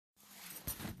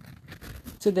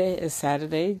Today is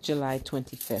Saturday, July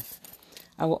 25th.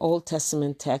 Our Old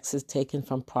Testament text is taken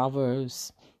from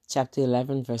Proverbs chapter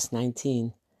 11, verse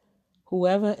 19.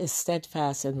 Whoever is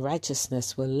steadfast in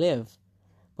righteousness will live,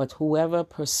 but whoever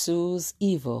pursues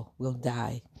evil will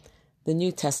die. The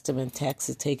New Testament text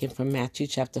is taken from Matthew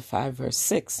chapter 5, verse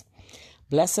 6.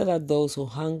 Blessed are those who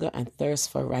hunger and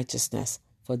thirst for righteousness,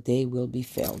 for they will be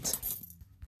filled.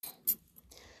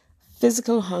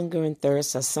 Physical hunger and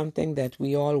thirst are something that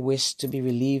we all wish to be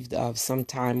relieved of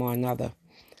sometime or another.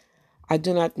 I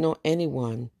do not know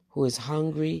anyone who is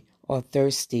hungry or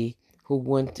thirsty who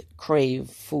won't crave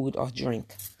food or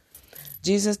drink.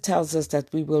 Jesus tells us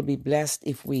that we will be blessed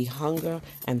if we hunger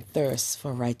and thirst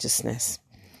for righteousness.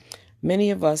 Many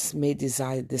of us may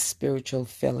desire this spiritual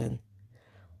filling.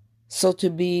 So to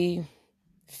be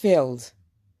filled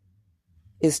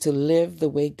is to live the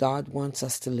way God wants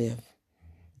us to live.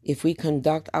 If we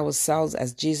conduct ourselves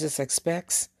as Jesus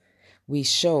expects, we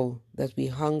show that we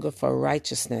hunger for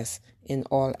righteousness in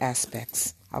all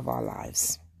aspects of our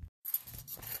lives.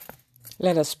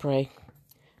 Let us pray.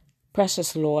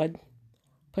 Precious Lord,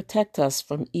 protect us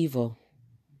from evil.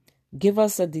 Give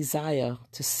us a desire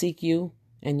to seek you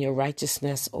and your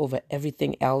righteousness over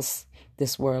everything else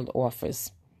this world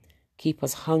offers. Keep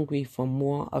us hungry for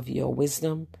more of your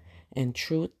wisdom and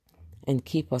truth, and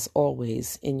keep us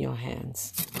always in your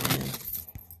hands.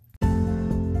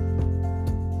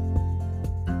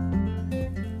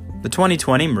 The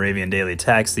 2020 Moravian Daily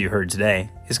Text that you heard today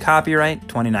is copyright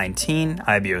 2019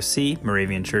 IBOC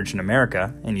Moravian Church in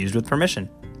America and used with permission.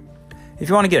 If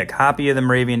you want to get a copy of the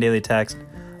Moravian Daily Text,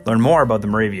 learn more about the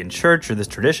Moravian Church or this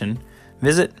tradition,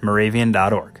 visit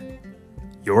moravian.org.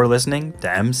 You're listening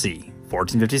to MC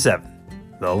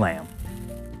 1457, The Lamb.